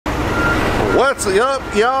What's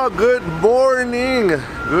up, y'all? Good morning.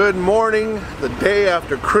 Good morning, the day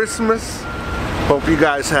after Christmas. Hope you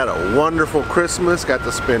guys had a wonderful Christmas. Got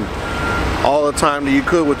to spend all the time that you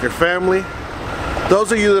could with your family.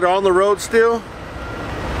 Those of you that are on the road still,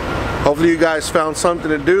 hopefully you guys found something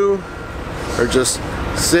to do, or just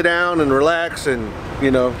sit down and relax and,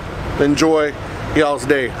 you know, enjoy y'all's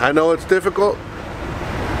day. I know it's difficult.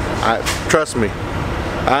 Trust me,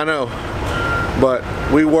 I know. But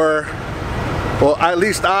we were, well, at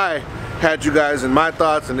least I had you guys in my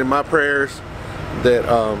thoughts and in my prayers that,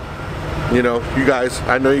 you know, you guys,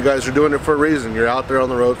 I know you guys are doing it for a reason. You're out there on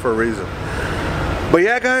the road for a reason. But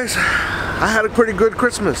yeah, guys, I had a pretty good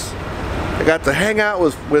Christmas. I got to hang out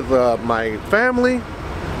with my family,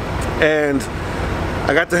 and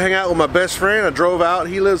I got to hang out with my best friend. I drove out.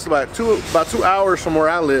 He lives about 2 hours from where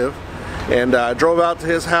I live, and I drove out to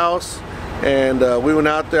his house, and we went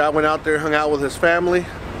out there. I went out there, hung out with his family,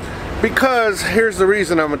 because here's the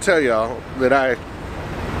reason I'm gonna tell y'all that I,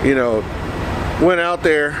 you know, went out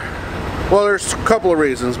there. Well, there's a couple of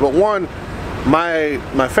reasons, but one, my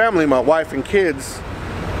family, my wife and kids,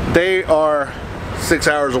 they are 6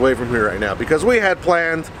 hours away from here right now, because we had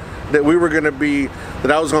planned that we were gonna be, that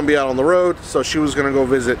I was gonna be out on the road, so she was gonna go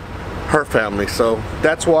visit her family. So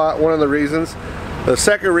that's why, one of the reasons. The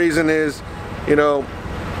second reason is, you know,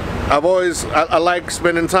 I like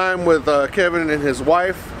spending time with Kevin and his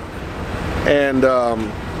wife, and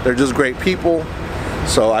they're just great people.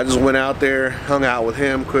 So I just went out there, hung out with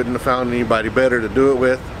him. Couldn't have found anybody better to do it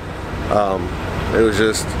with. It was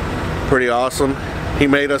just pretty awesome. He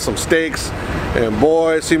made us some steaks, and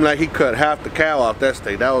boy, it seemed like he cut half the cow off that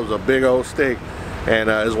steak. That was a big old steak. And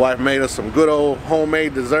his wife made us some good old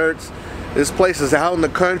homemade desserts. This place is out in the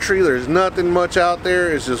country. There's nothing much out there.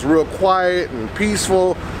 It's just real quiet and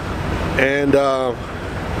peaceful. And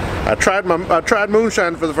I tried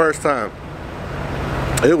moonshine for the first time.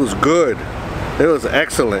 It was good. It was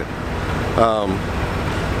excellent.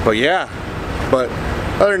 But yeah, but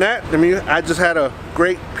other than that, I mean, I just had a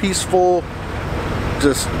great, peaceful,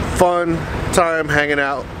 just fun time hanging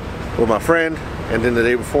out with my friend, and then the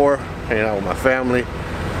day before, hanging out with my family.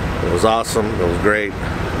 It was awesome. It was great.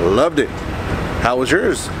 Loved it. How was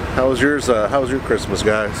yours? How was yours? How was your Christmas,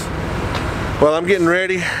 guys? Well, I'm getting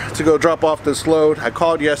ready to go drop off this load. I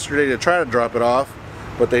called yesterday to try to drop it off,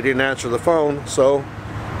 but they didn't answer the phone, so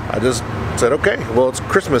I just said, okay, well, it's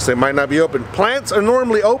Christmas. They might not be open. Plants are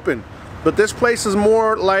normally open, but this place is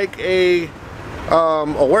more like a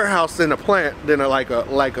warehouse than a plant, than like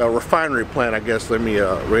a refinery plant, I guess. Let me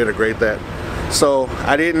reiterate that. So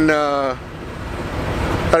I didn't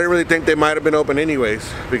really think they might have been open anyways,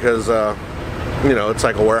 because you know, it's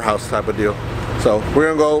like a warehouse type of deal. So we're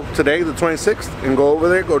gonna go today, the 26th, and go over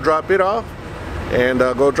there, go drop it off, and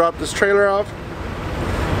go drop this trailer off,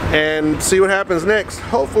 and see what happens next.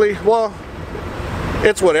 Hopefully, well,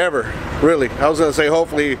 it's whatever, really. I was gonna say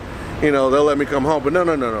hopefully, you know, they'll let me come home, but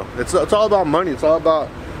no. It's all about money. It's all about,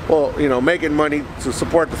 well, you know, making money to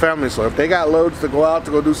support the family. So if they got loads to go out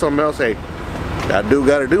to go do something else, hey,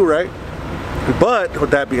 gotta do, right? But with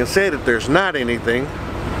that being said, if there's not anything,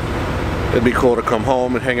 it'd be cool to come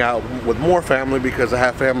home and hang out with more family, because I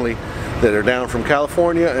have family that are down from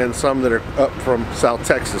California and some that are up from South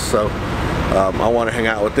Texas. So I want to hang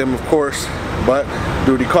out with them, of course, but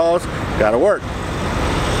duty calls, gotta work.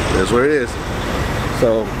 That's what it is.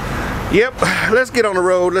 So yep, let's get on the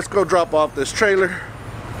road. Let's go drop off this trailer.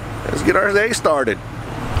 Let's get our day started.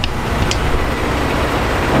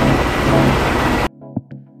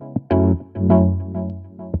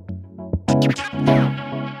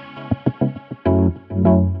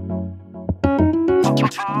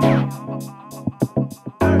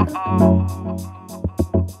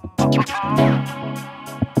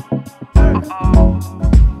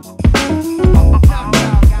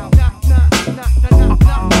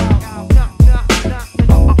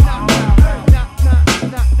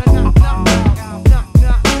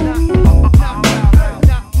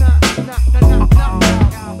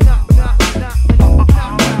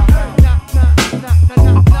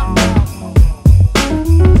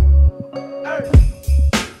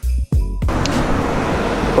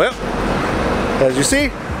 Well, as you see,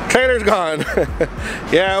 trailer's gone.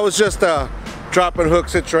 Yeah, it was just a drop and hook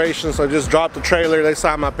situation, so I just dropped the trailer. They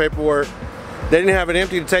signed my paperwork. They didn't have it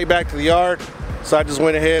empty to take back to the yard, so I just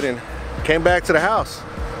went ahead and came back to the house.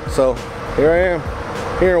 So here I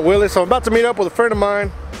am, here in Willis. So I'm about to meet up with a friend of mine,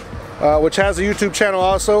 which has a YouTube channel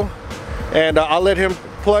also, and I'll let him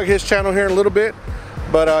plug his channel here in a little bit.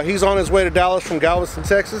 But he's on his way to Dallas from Galveston,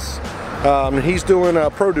 Texas. He's doing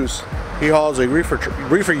produce. He hauls a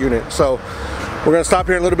reefer unit. So we're gonna stop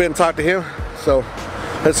here in a little bit and talk to him. So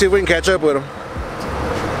Let's see if we can catch up with him.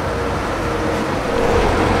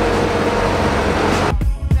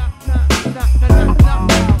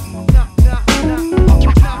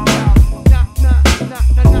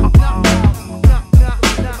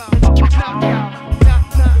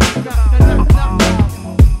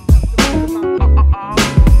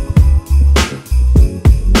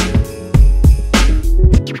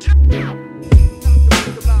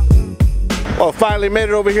 Well, finally made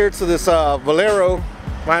it over here to this Valero.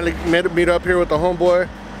 Finally meet up here with the homeboy.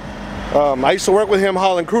 I used to work with him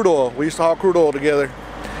hauling crude oil. We used to haul crude oil together.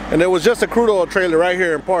 And there was just a crude oil trailer right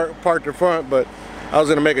here and parked in front, but I was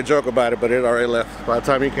gonna make a joke about it, but it already left by the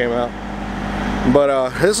time he came out.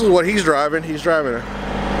 But this is what he's driving. He's driving a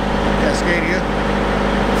Cascadia.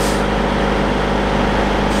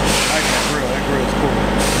 I like that grill. That grill's cool.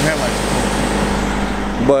 The headlights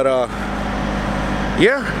are cool. But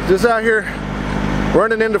yeah, just out here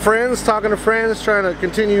running into friends, talking to friends, trying to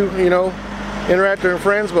continue, you know, interacting with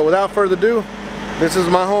friends. But without further ado, this is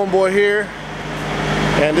my homeboy here,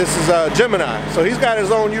 and this is Gemini. So he's got his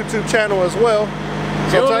own YouTube channel as well.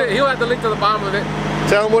 So he'll have the link to the bottom of it.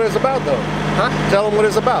 Tell him what it's about, though. Huh? Tell him what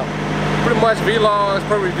it's about. Pretty much vlogs,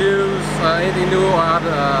 pro reviews, anything new or out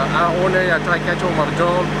of ordinary. I try to catch them on the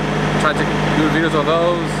drone. Try to do videos of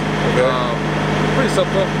those. Okay. Pretty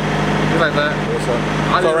simple. Things like that.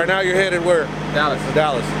 So right now you're headed where? Dallas.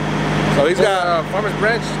 Dallas. So he's got Farmers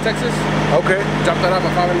Branch, Texas. Okay. Dropped that up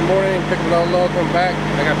at 5 in the morning, pick it up low, come back.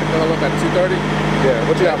 I got to pick it up at 2:30. Yeah.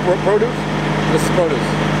 What you got? Produce? This is produce.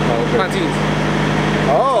 Oh, okay. Plantains.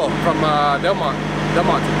 Oh. From Del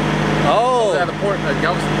Monte. Oh. At the port at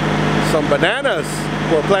Galveston. Some bananas.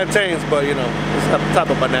 Well, plantains, but you know, it's a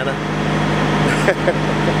type of banana.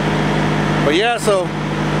 But yeah, so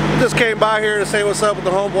just came by here to say what's up with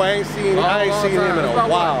the homeboy. I ain't seen him in a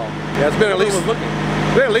while. Yeah, it's been at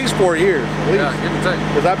least 4 years. Yeah, give and take.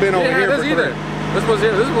 Because I've been over here for either. This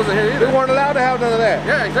wasn't here either. We weren't allowed to have none of that.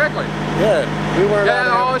 Yeah, exactly. Yeah, we weren't allowed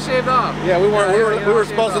to have all shaved off. Yeah, we weren't. We were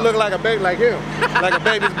supposed to look like a baby, like him, like a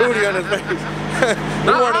baby's booty on his face.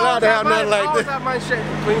 We weren't allowed to have nothing like this. I always have mine shaved,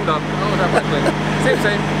 cleaned up. I always have mine cleaned.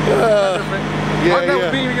 Same. Yeah. You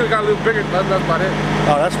got a little bigger, but that's about it.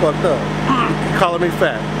 Oh, that's fucked up. Calling me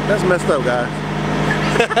fat. That's messed up, guys.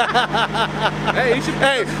 Hey,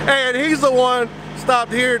 and he's the one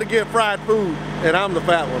stopped here to get fried food, and I'm the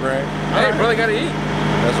fat one, right? Hey, brother, gotta eat.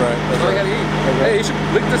 That's right. Brother gotta eat. Okay. Hey, you should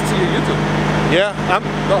link this to your YouTube. Yeah, I'm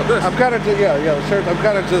kind of the shirts. I'm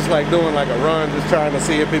kind of just like doing like a run, just trying to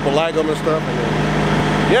see if people like them and stuff. And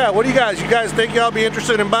then, yeah, what do you guys think y'all be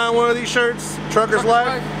interested in buying one of these shirts? Trucker's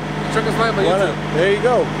Life. Trucker's Life on YouTube. There you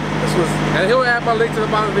go. And he'll add my link to the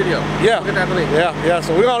bottom of the video. Yeah. Look at that link. Yeah.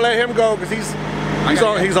 So we're gonna let him go because he's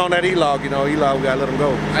on that E-log. You know, E-log. We gotta let him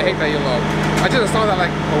go. So. I hate that E-log. I just installed that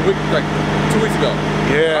like 2 weeks ago.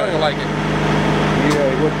 Yeah. I don't even like it.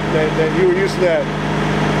 Yeah. You were used to that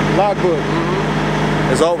logbook.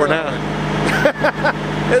 It's over now.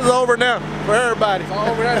 It's over now for everybody. It's all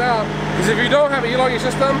over now. Because if you don't have an E-log in your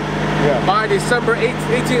system, by December 18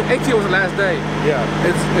 was the last day. Yeah.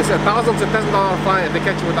 It's $1,000 to $1,000 fine if they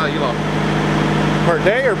catch you without E-log. Per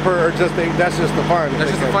day or that's just the fine?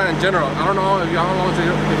 That's just the fine in general. I don't know if you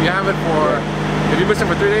have it for, if you miss it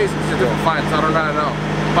for 3 days, it's a different fine, so I don't really know.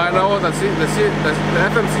 But I know that the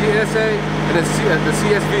FMCSA and the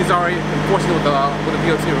CSV is already enforcing it with the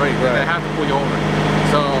DOT already. Right. They have to pull you over.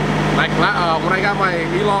 So, like when I got my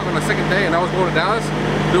E-log on the second day and I was going to Dallas,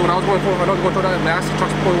 dude, when I was going to Dallas, they asked the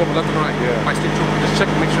trucks to pull you over left and right. Yeah. My state trooper, just check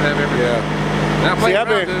to make sure they have everything. Yeah.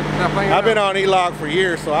 I've been on E-log for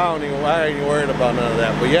years, so I ain't even worried about none of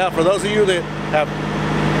that. But yeah, for those of you that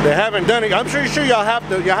haven't done it, I'm sure y'all have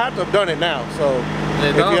to have done it now. So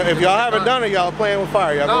if y'all haven't done it, y'all playing with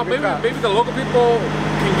fire. No, maybe the local people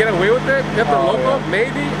can get away with it. If they're local,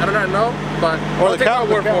 maybe, I do not know. But or the cow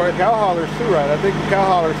haulers too, right? I think the cow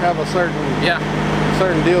haulers have a certain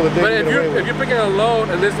deal that they can get away with. If you're picking a load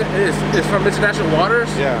and this is from international waters,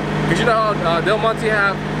 because you know how Del Monte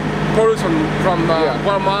have produce from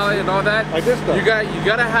Guatemala and all that. Like this stuff. You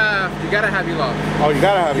gotta have E-log. Oh, you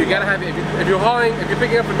gotta have. You gotta have it. If you're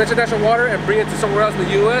picking up from international water and bringing it to somewhere else in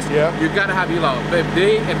the U.S., you gotta have E-log. But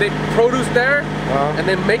if they produce there and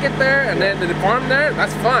then make it there and then they farm there,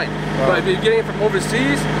 that's fine. But if you're getting it from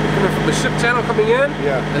overseas, from the ship channel coming in,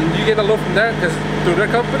 and you get a load from there because through their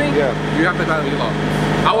company, you have to have E-log.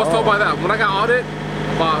 I was told by that when I got audited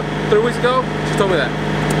about 3 weeks ago. She told me that.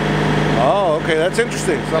 Oh, okay, that's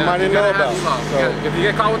interesting. Something I didn't know about. So, if you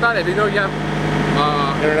get caught with that, if you know you have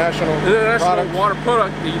international water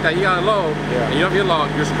product that you got to load, and you don't have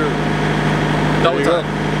E-log, you're screwed. Double time.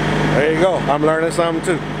 There you go. I'm learning something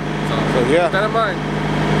too. So yeah. keep that in mind.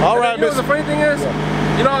 All right, the funny thing is,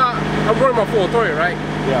 I'm running my full authority, right?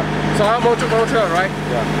 Yeah. So I'm on trailer, right?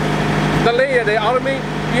 Yeah. The lady, they ordered me,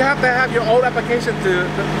 you have to have your own application to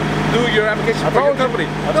do your application for your company.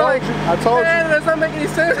 I told you. Man, that doesn't make any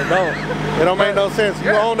sense. It don't make no sense.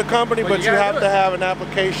 You own the company, but you have to have an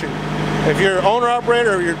application. If you're an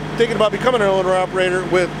owner-operator, or you're thinking about becoming an owner-operator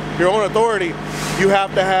with your own authority, you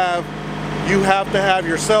have to have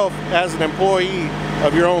yourself as an employee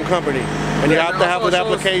of your own company, and you have to have an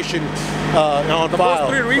application on the file.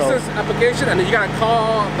 The most 3 reasons application, and then you gotta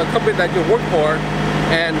call the company that you work for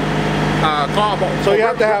and call about. So you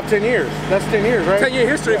have to have 10 years. That's 10 years, right? 10-year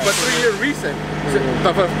history, but 3-year recent.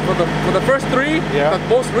 So for the first 3, the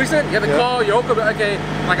most recent, you have to call your own company. Okay,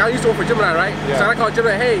 like I used to work for Gemini, right? So I call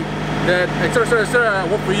Gemini, hey, that etc. I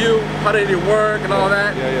work for you. How did it work and all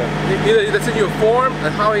that? Either they send you a form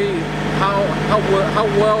and how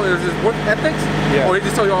well is his work ethics, or he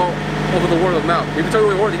just tell you all over the word of mouth. If you tell you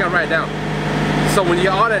the word, you gotta write it down. So when you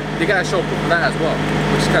audit, they gotta show proof of that as well,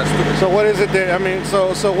 which is kind of stupid. So what is it that, I mean,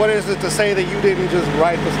 so what is it to say that you didn't just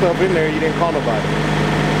write the stuff in there, you didn't call nobody?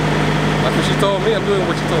 That's what she told me. I'm doing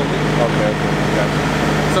what she told me. Okay.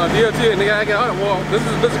 So DOT, and they gotta get audit. Well, this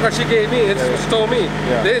is the business card she gave me, and this is what she told me.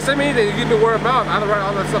 They didn't send me anything, they give me word of mouth. I had to write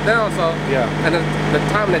all that stuff down, so. And then the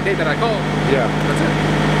time and the date that I called. That's it.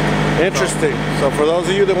 Interesting. So for those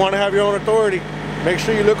of you that want to have your own authority, make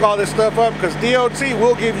sure you look all this stuff up, because DOT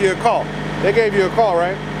will give you a call. They gave you a call,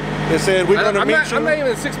 right? They said, we're going to meet you. I'm not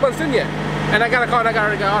even 6 months in yet. And I got a call and I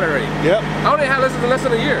already got audited already. I only had less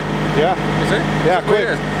than a year. You see?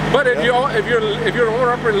 Quick. But if you're an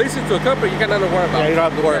owner operator leasing to a company, you got nothing to worry about. You don't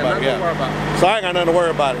have to worry about it. So I ain't got nothing to worry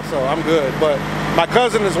about it, so I'm good. But my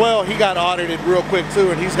cousin as well, he got audited real quick too,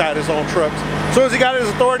 and he's got his own trucks. As soon as he got his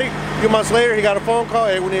authority, a few months later, he got a phone call,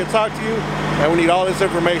 hey, we need to talk to you, and we need all this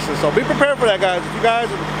information. So be prepared for that, guys. If you guys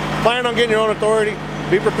are planning on getting your own authority,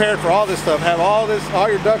 be prepared for all this stuff. Have all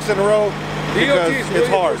your ducks in a row, because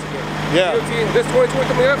it's hard. DOT, this 2020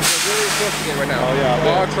 coming up, they're really enforcing it right now.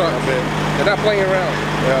 All trucks. They're not playing around.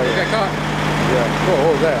 They got caught.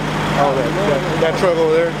 What was that? That truck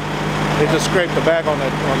over there. They just scraped the back on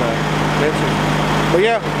that engine. But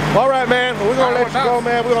all right, man. We're gonna let you go,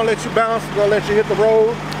 man. We're gonna let you bounce. We're gonna let you hit the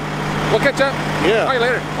road. We'll catch up. Call you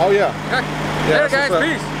later. Okay. Later, guys.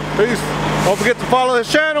 Peace. Don't forget to follow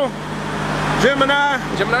his channel. Gemini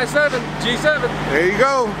 7 G7. There you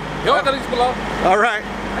go. You'll have the links below. All right.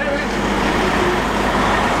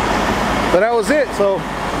 So that was it. So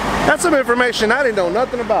that's some information I didn't know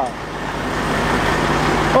nothing about.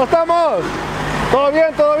 ¿Cómo estamos? ¿Todo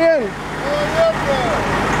bien? ¿Todo bien?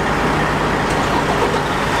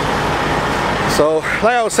 So,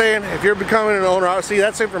 like I was saying, if you're becoming an owner, see,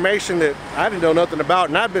 that's information that I didn't know nothing about,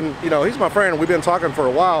 and I've been, he's my friend, we've been talking for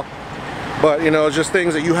a while, but it's just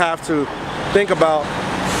things that you have to think about.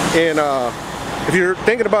 And if you're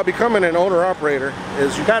thinking about becoming an owner operator,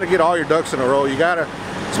 is you got to get all your ducks in a row. You got to,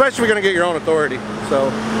 especially if you're going to get your own authority. So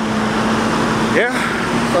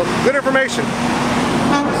so good information.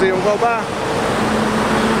 See them go by.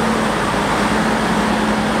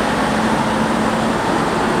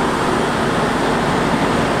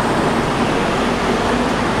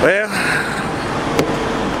 Well,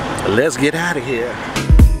 let's get out of here.